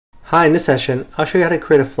Hi, in this session, I'll show you how to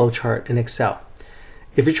create a flowchart in Excel.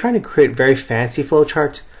 If you're trying to create very fancy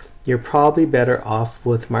flowcharts, you're probably better off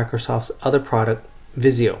with Microsoft's other product,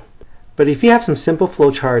 Visio. But if you have some simple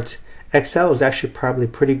flowcharts, Excel is actually probably a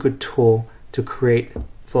pretty good tool to create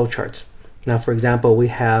flowcharts. Now, for example, we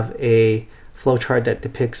have a flowchart that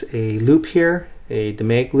depicts a loop here, a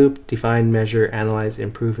DMAIC loop, define, measure, analyze,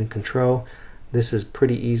 improve, and control. This is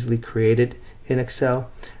pretty easily created in Excel.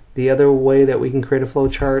 The other way that we can create a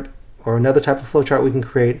flowchart, or another type of flowchart we can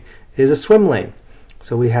create, is a swim lane.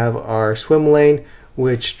 So we have our swim lane,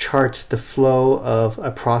 which charts the flow of a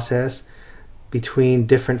process between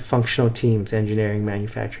different functional teams: engineering,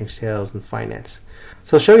 manufacturing, sales, and finance.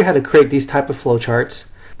 So I'll show you how to create these type of flowcharts.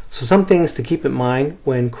 So some things to keep in mind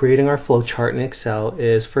when creating our flowchart in Excel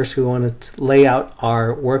is, first, we want to lay out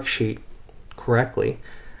our worksheet correctly.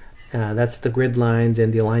 That's the grid lines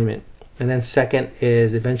and the alignment. And then second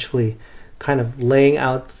is eventually kind of laying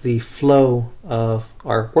out the flow of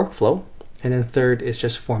our workflow. And then third is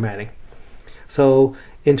just formatting. So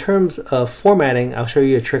in terms of formatting, I'll show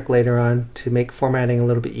you a trick later on to make formatting a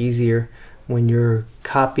little bit easier when you're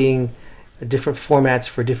copying different formats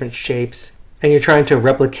for different shapes and you're trying to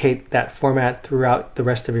replicate that format throughout the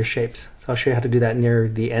rest of your shapes. So I'll show you how to do that near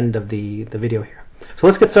the end of the video here. So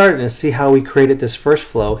let's get started and see how we created this first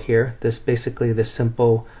flow here, basically this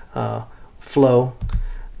simple flow.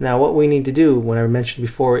 Now what we need to do, when I mentioned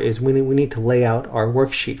before, is we need to lay out our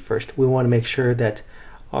worksheet first. We want to make sure that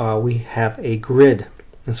we have a grid.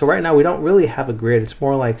 And so right now we don't really have a grid. It's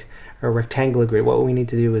more like a rectangular grid. What we need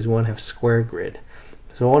to do is we want to have square grid.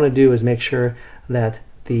 So what I want to do is make sure that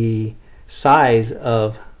the size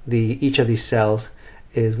of each of these cells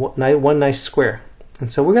is one nice square.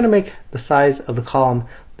 And so we're going to make the size of the column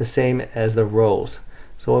the same as the rows.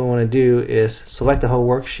 So what we want to do is select the whole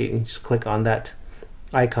worksheet and just click on that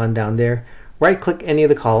icon down there. Right click any of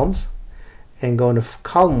the columns and go into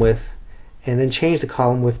column width and then change the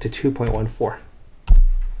column width to 2.14.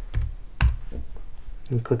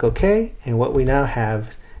 And click OK, and what we now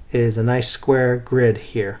have is a nice square grid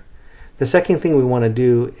here. The second thing we want to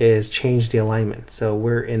do is change the alignment. So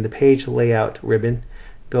we're in the page layout ribbon.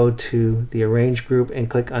 Go to the arrange group and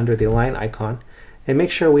click under the align icon and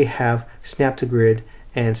make sure we have snap to grid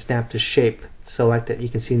and snap to shape selected. You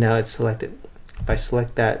can see now it's selected. If I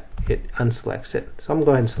select that, it unselects it. So I'm going to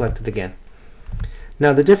go ahead and select it again.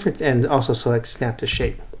 Now the difference, and also select snap to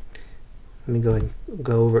shape. Let me go ahead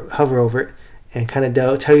and hover over it and kind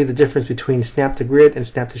of tell you the difference between snap to grid and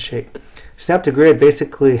snap to shape. Snap to grid,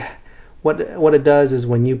 basically what it does is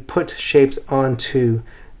when you put shapes onto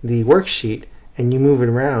the worksheet and you move it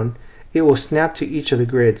around, it will snap to each of the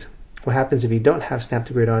grids. What happens if you don't have snap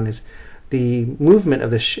to grid on is the movement of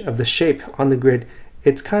the shape on the grid,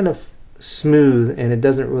 it's kind of smooth and it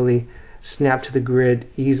doesn't really snap to the grid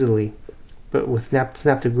easily. But with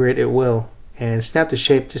snap to grid it will. And snap to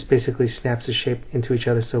shape just basically snaps the shape into each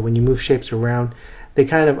other, so when you move shapes around they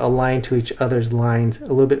kind of align to each other's lines a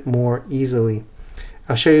little bit more easily.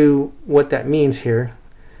 I'll show you what that means here.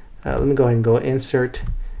 Let me go ahead and go insert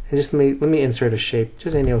and just let me insert a shape,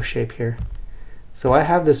 just any old shape here. So I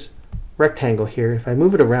have this rectangle here. If I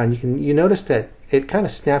move it around, you notice that it kind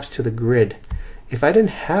of snaps to the grid. If I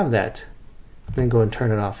didn't have that, then go and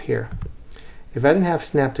turn it off here. If I didn't have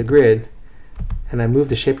snap to grid and I move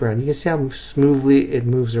the shape around, you can see how smoothly it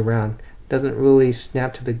moves around. It doesn't really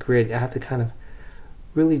snap to the grid. I have to kind of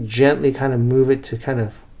really gently kind of move it to kind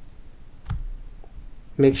of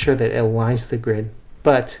make sure that it aligns to the grid.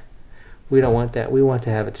 But we don't want that. We want to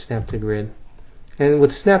have it snap to grid. And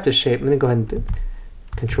with snap to shape, let me go ahead and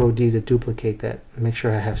Control D to duplicate that. Make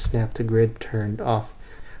sure I have snap to grid turned off.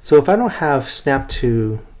 So if I don't have snap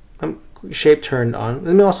to shape turned on,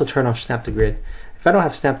 let me also turn off snap to grid. If I don't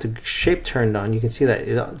have snap to shape turned on, you can see that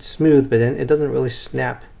it's smooth, but then it doesn't really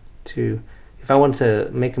snap to. If I wanted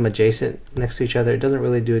to make them adjacent next to each other, it doesn't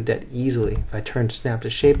really do it that easily. If I turn snap to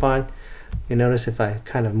shape on, you notice if I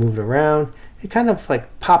kind of move it around, it kind of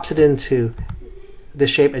like pops it into the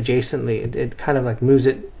shape adjacently. It kind of like moves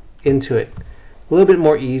it into it. A little bit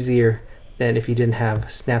more easier than if you didn't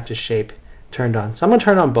have snap to shape turned on. So I'm going to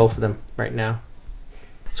turn on both of them right now.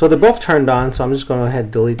 So they're both turned on, so I'm just going to go ahead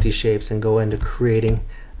and delete these shapes and go into creating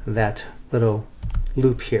that little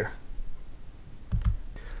loop here.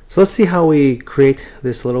 So let's see how we create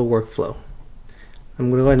this little workflow. I'm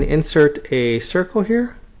going to go ahead and insert a circle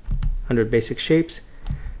here under basic shapes.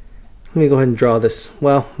 Let me go ahead and draw this.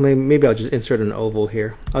 Well, maybe I'll just insert an oval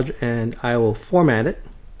here, and I will format it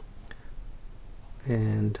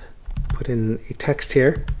and put in a text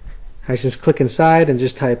here. I just click inside and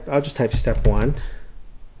I'll just type step 1,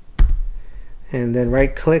 and then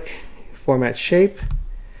right click, format shape,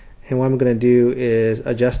 And what I'm going to do is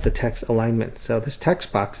adjust the text alignment. So this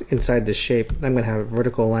text box inside this shape, I'm going to have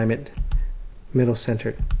vertical alignment, middle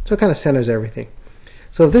centered. So it kind of centers everything.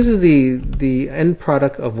 So if this is the end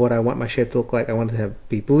product of what I want my shape to look like, I want it to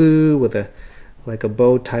be blue with a like a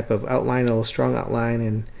bow type of outline, a little strong outline,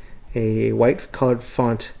 and a white colored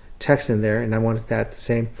font text in there, and I wanted that the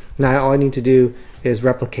same. Now all I need to do is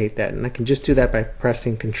replicate that, and I can just do that by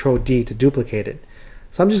pressing Control D to duplicate it.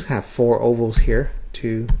 So I'm just going to have 4 ovals here,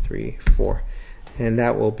 2, 3, 4, and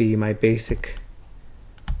that will be my basic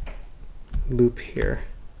loop here.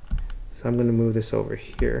 So I'm going to move this over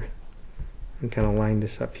here and kind of line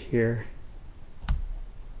this up here.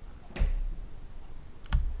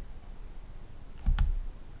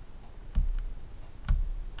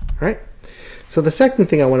 Alright, so the second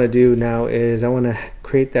thing I want to do now is I want to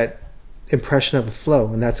create that impression of a flow,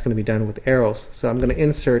 and that's going to be done with arrows. So I'm going to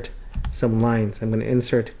insert some lines. I'm going to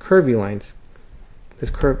insert curvy lines,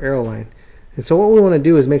 this curved arrow line. And so what we want to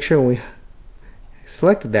do is make sure when we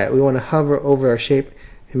selected that, we want to hover over our shape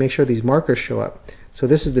and make sure these markers show up. So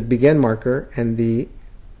this is the begin marker and the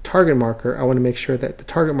target marker. I want to make sure that the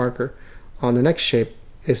target marker on the next shape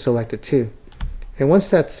is selected too. And once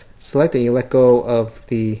that's selected, you let go of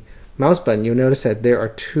the mouse button, you'll notice that there are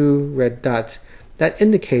 2 red dots. That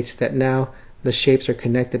indicates that now the shapes are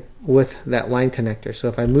connected with that line connector. So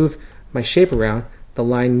if I move my shape around, the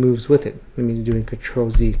line moves with it. Let me do Control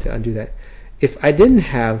Z to undo that. If I didn't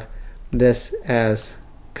have this as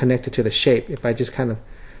connected to the shape, if I just kind of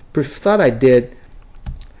thought I did,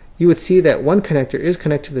 you would see that one connector is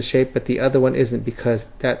connected to the shape, but the other one isn't, because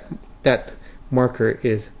that marker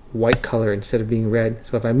is white color instead of being red.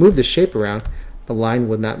 So if I move the shape around, the line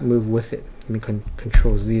would not move with it. Let me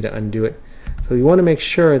Control Z to undo it. So you want to make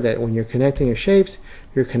sure that when you're connecting your shapes,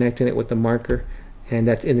 you're connecting it with the marker, and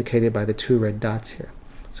that's indicated by the 2 red dots here.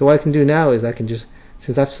 So what I can do now is I can just,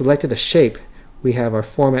 since I've selected a shape, we have our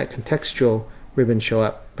Format Contextual ribbon show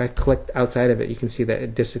up. If I click outside of it, you can see that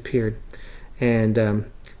it disappeared. And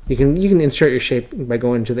you can insert your shape by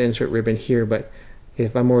going to the Insert ribbon here, but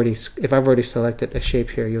if I've already selected a shape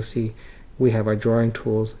here, you'll see we have our drawing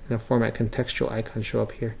tools and a Format Contextual icon show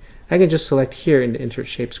up here. I can just select here in the Insert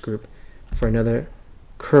Shapes group for another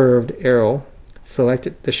curved arrow, select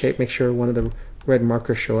the shape, make sure one of the red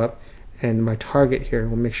markers show up, and my target here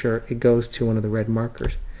will make sure it goes to one of the red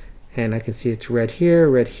markers. And I can see it's red here,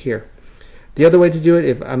 red here. The other way to do it,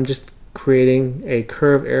 if I'm just creating a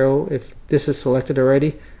curved arrow, if this is selected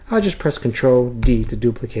already, I'll just press Control D to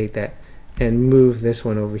duplicate that and move this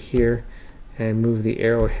one over here and move the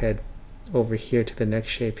arrowhead over here to the next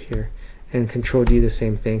shape here, and Control D the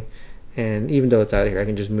same thing. And even though it's out of here, I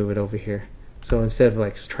can just move it over here. So instead of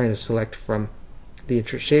like trying to select from the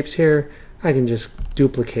Insert Shapes here, I can just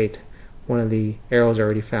duplicate one of the arrows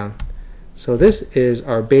already found. So this is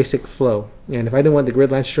our basic flow, and if I didn't want the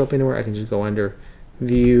grid lines to show up anywhere, I can just go under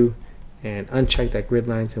View and uncheck that grid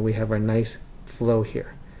lines, and we have our nice flow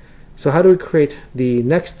here. So how do we create the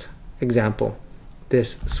next example,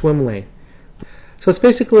 this swim lane? So it's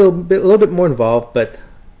basically a little bit more involved, but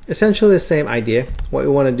essentially the same idea. What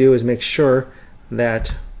we want to do is make sure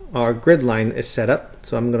that our grid line is set up.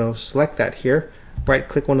 So I'm going to select that here, right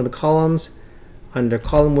click one of the columns, under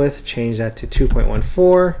column width, change that to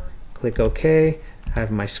 2.14, click OK. I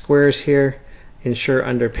have my squares here. Ensure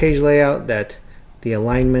under page layout that the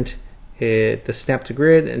alignment, the snap to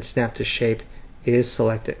grid and snap to shape is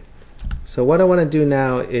selected. So what I want to do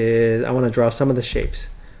now is I want to draw some of the shapes.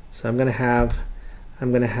 So I'm going to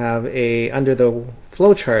have a, under the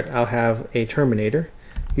flowchart, I'll have a terminator.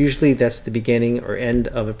 Usually that's the beginning or end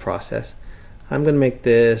of a process. I'm going to make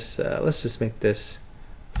this, let's just make this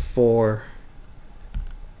four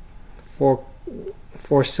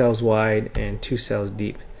cells wide and 2 cells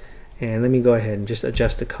deep. And let me go ahead and just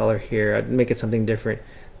adjust the color here. I'd make it something different.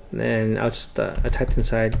 And I'll just, I typed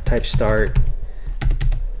inside, type start.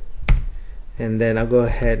 And then I'll go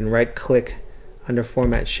ahead and right click under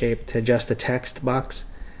Format Shape to adjust the text box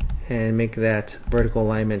and make that vertical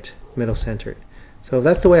alignment middle centered. So if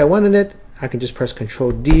that's the way I wanted it, I can just press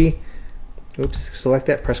Control D. Oops, select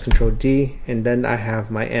that, press Control D, and then I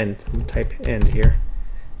have my end. I'm gonna type end here.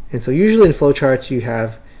 And so usually in flowcharts you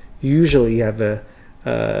have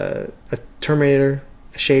a terminator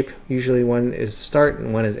shape. Usually one is start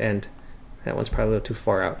and one is end. That one's probably a little too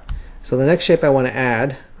far out. So the next shape I want to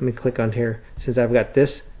add, let me click on here. Since I've got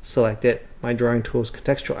this selected, my drawing tools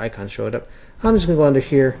contextual icon showed up. I'm just going to go under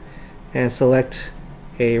here and select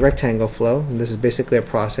a rectangle flow. And this is basically a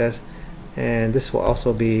process. And this will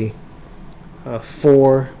also be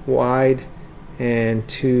 4 wide and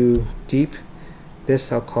 2 deep.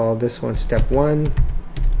 This, I'll call this one step 1.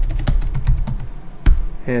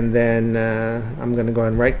 and then I'm going to go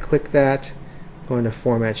ahead and right click that, go into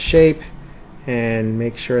format shape, and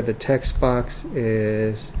make sure the text box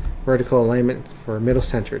is vertical alignment for middle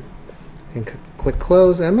centered, and click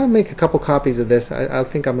close. I'm going to make a couple copies of this. I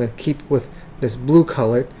think I'm going to keep with this blue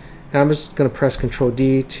colored, and I'm just going to press Control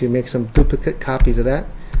D to make some duplicate copies of that,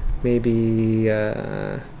 maybe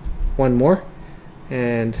one more,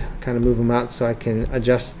 and kind of move them out so I can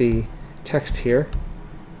adjust the text here.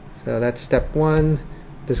 So that's step 1.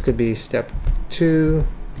 This could be step 2.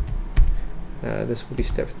 This will be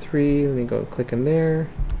step 3. Let me go and click in there.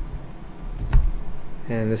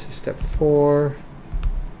 And this is step 4.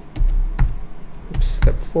 Oops,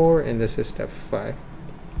 step 4, and this is step 5.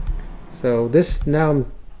 So this, now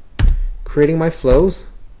I'm creating my flows,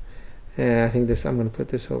 and I think this, I'm going to put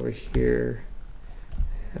this over here.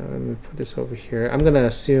 Let me put this over here. I'm going to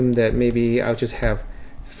assume that maybe I'll just have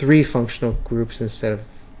 3 functional groups instead of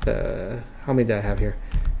the, how many did I have here?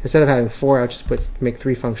 Instead of having 4, I'll just make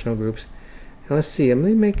 3 functional groups. And let's see,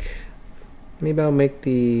 maybe I'll make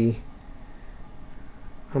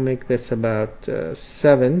this about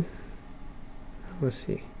 7. Let's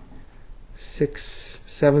see,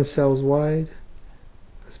 7 cells wide.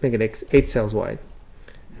 Let's make it 8 cells wide.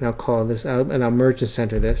 And I'll call this out, and I'll merge and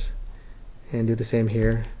center this, and do the same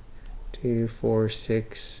here. 2, 4,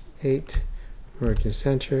 6, 8, merge and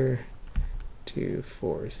center. 2,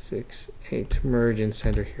 4, 6, 8, merge and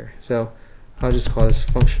center here. So I'll just call this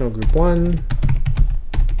functional group 1,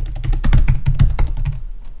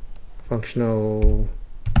 functional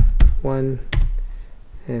 1,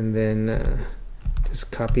 and then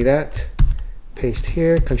just copy that, paste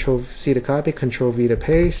here, Control C to copy, Control V to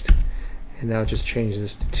paste, and now just change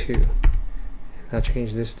this to 2. Now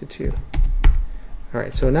change this to 2.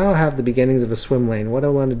 Alright, so now I have the beginnings of the swim lane. What I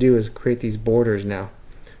want to do is create these borders now.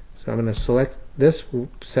 So I'm going to select this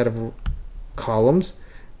set of columns,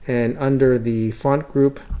 and under the font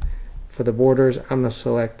group for the borders, I'm going to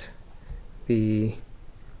select the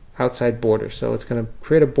outside border. So it's going to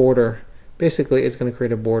create a border. Basically, it's going to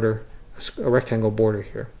create a border, a rectangle border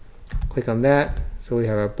here. Click on that. So we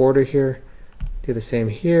have our border here. Do the same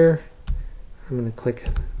here. I'm going to click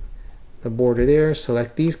the border there,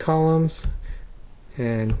 select these columns,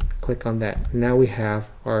 and click on that. Now we have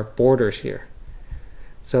our borders here.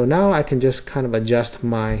 So now I can just kind of adjust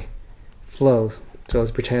my flows. So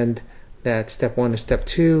let's pretend that step 1 and step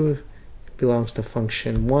 2 belongs to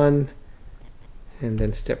function 1, and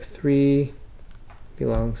then step 3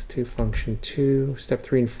 belongs to function 2. Step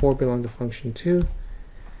 3 and 4 belong to function 2.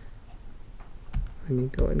 Let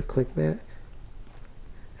me go ahead and click that.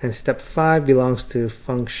 And step 5 belongs to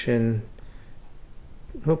function,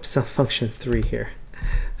 function 3 here.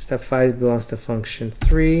 Step 5 belongs to function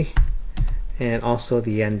 3, and also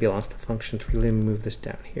the end belongs to function 3. Let me move this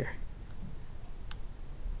down here.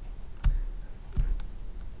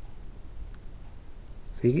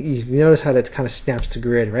 So you notice how that kind of snaps to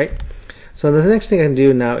grid, right? So the next thing I can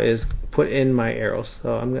do now is put in my arrows.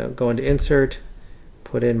 So I'm going to go into Insert,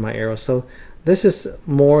 put in my arrows. So this is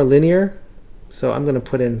more linear, so I'm going to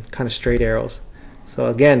put in kind of straight arrows. So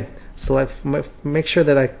again, make sure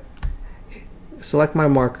that I select my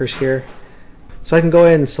markers here. So I can go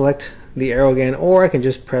ahead and select the arrow again, or I can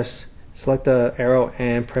just select the arrow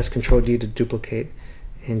and press Control D to duplicate,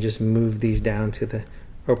 and just move these down to the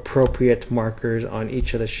appropriate markers on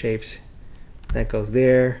each of the shapes. That goes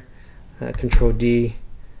there. Control D,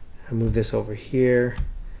 move this over here,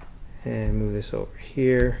 and move this over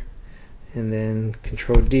here, and then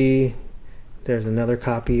Control D, there's another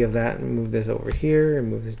copy of that, and move this over here, and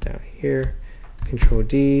move this down here. Control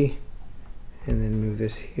D, and then move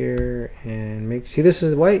this here, and see, this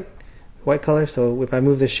is white color, so if I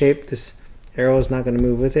move this shape, this arrow is not going to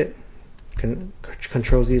move with it.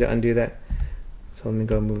 Control Z to undo that. So let me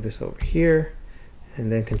go move this over here,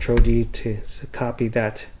 and then Control D to copy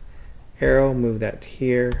that arrow, move that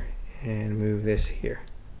here, and move this here.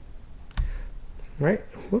 Right?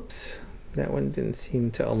 Whoops, that one didn't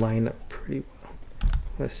seem to align up pretty well.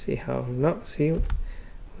 Let's see how, no, see, let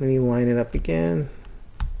me line it up again.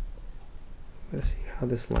 Let's see how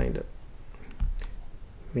this lined up.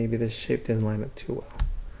 Maybe this shape didn't line up too well.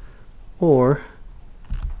 Or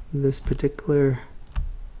this particular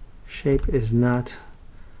shape is not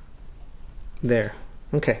there.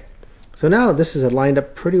 Okay, so now this is lined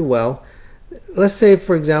up pretty well. Let's say,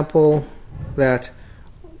 for example, that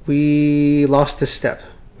we lost this step.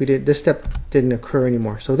 This step didn't occur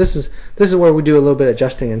anymore. So this is where we do a little bit of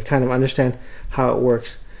adjusting and kind of understand how it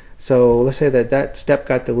works. So let's say that step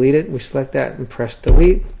got deleted. We select that and press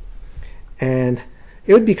delete, and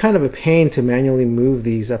it would be kind of a pain to manually move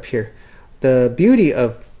these up here. The beauty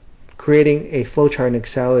of creating a flowchart in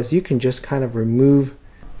Excel is you can just kind of remove.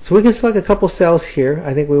 So we can select a couple cells here.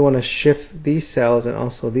 I think we want to shift these cells and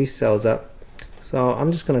also these cells up. So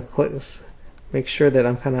I'm just going to click, make sure that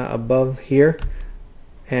I'm kind of above here,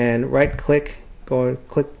 and right click, go and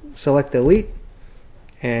click, select delete,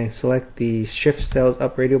 and select the shift cells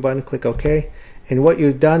up radio button, click OK. And what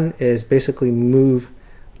you've done is basically move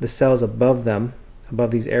the cells above them, above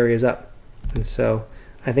these areas up. And so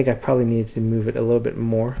I think I probably need to move it a little bit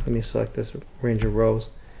more. Let me select this range of rows,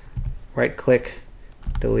 right click,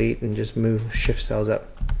 delete, and just move shift cells up.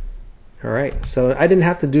 Alright, so I didn't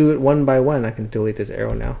have to do it one by one. I can delete this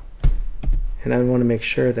arrow now. And I want to make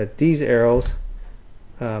sure that these arrows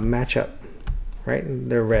match up, right?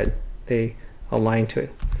 They're red. They align to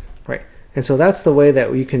it, right? And so that's the way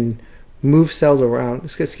that you can move cells around,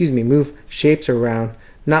 excuse me, move shapes around,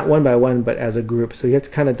 not one by one, but as a group. So you have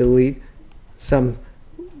to kind of delete some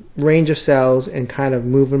range of cells and kind of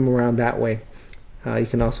move them around that way. You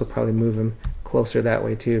can also probably move them closer that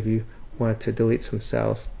way too if you want to delete some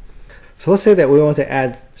cells. So let's say that we want to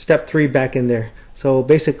add step 3 back in there. So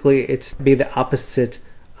basically it's be the opposite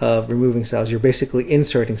of removing cells. You're basically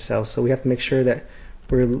inserting cells. So we have to make sure that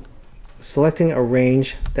we're selecting a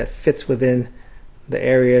range that fits within the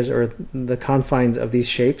areas or the confines of these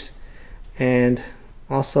shapes, and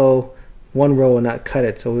also one row will not cut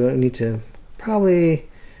it. So we need to probably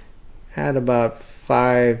add about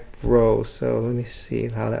 5 rows. So let me see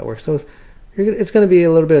how that works. So it's going to be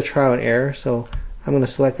a little bit of trial and error. So I'm going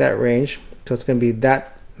to select that range. So it's going to be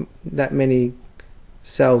that many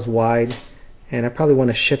cells wide, and I probably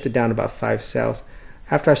want to shift it down about 5 cells.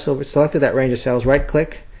 After I selected that range of cells, right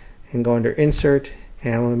click and go under insert,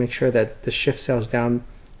 and I want to make sure that the shift cells down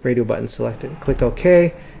radio button selected. Click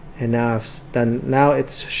OK, and now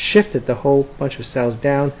it's shifted the whole bunch of cells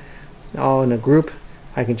down all in a group.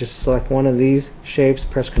 I can just select one of these shapes,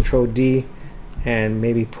 press Ctrl D, and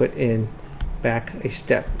maybe put in back a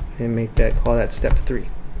step and make that, call that step 3,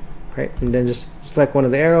 right? And then just select one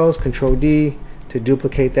of the arrows, Ctrl D to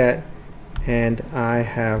duplicate that, and I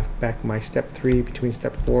have back my step 3 between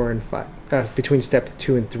step 4 and 5, between step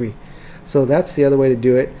 2 and 3. So that's the other way to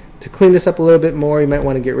do it. To clean this up a little bit more, you might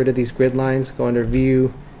want to get rid of these grid lines. Go under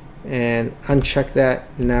View and uncheck that.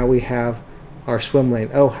 Now we have our swim lane.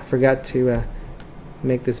 Oh, I forgot to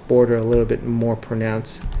make this border a little bit more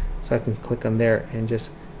pronounced, so I can click on there and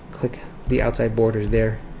just click the outside borders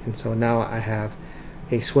there, and so now I have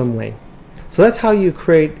a swim lane. So that's how you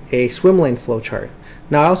create a swim lane flowchart.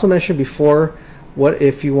 Now I also mentioned before, what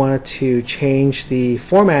if you wanted to change the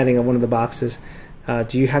formatting of one of the boxes?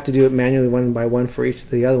 Do you have to do it manually one by one for each of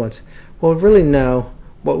the other ones? Well, really no.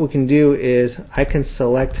 What we can do is I can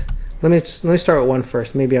select, let me start with one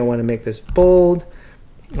first. Maybe I want to make this bold,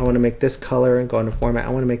 I want to make this color and go into format. I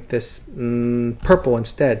want to make this purple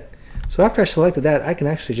instead. So after I selected that, I can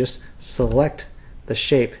actually just select the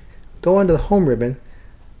shape, go under the home ribbon,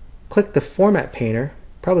 click the format painter,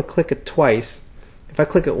 probably click it twice. If I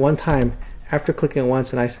click it one time, after clicking it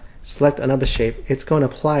once and I select another shape, it's going to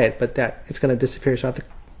apply it, but it's going to disappear, so I have to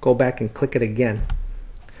go back and click it again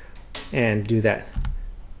and do that.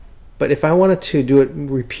 But if I wanted to do it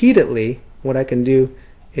repeatedly, what I can do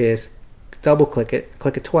is double click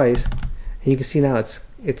it twice, and you can see now it's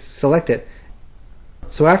selected.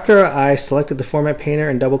 So after I selected the format painter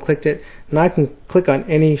and double clicked it, now I can click on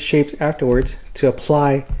any shapes afterwards to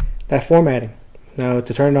apply that formatting. Now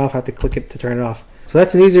to turn it off, I have to click it to turn it off. So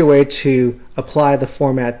that's an easier way to apply the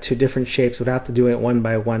format to different shapes without doing it one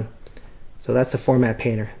by one. So that's the format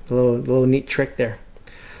painter, the little neat trick there.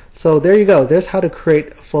 So there you go. There's how to create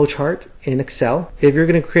a flowchart in Excel. If you're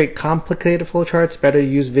going to create complicated flowcharts, better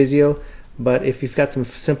use Visio. But if you've got some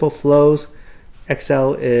simple flows,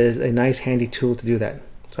 Excel is a nice handy tool to do that.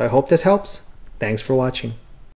 So I hope this helps. Thanks for watching.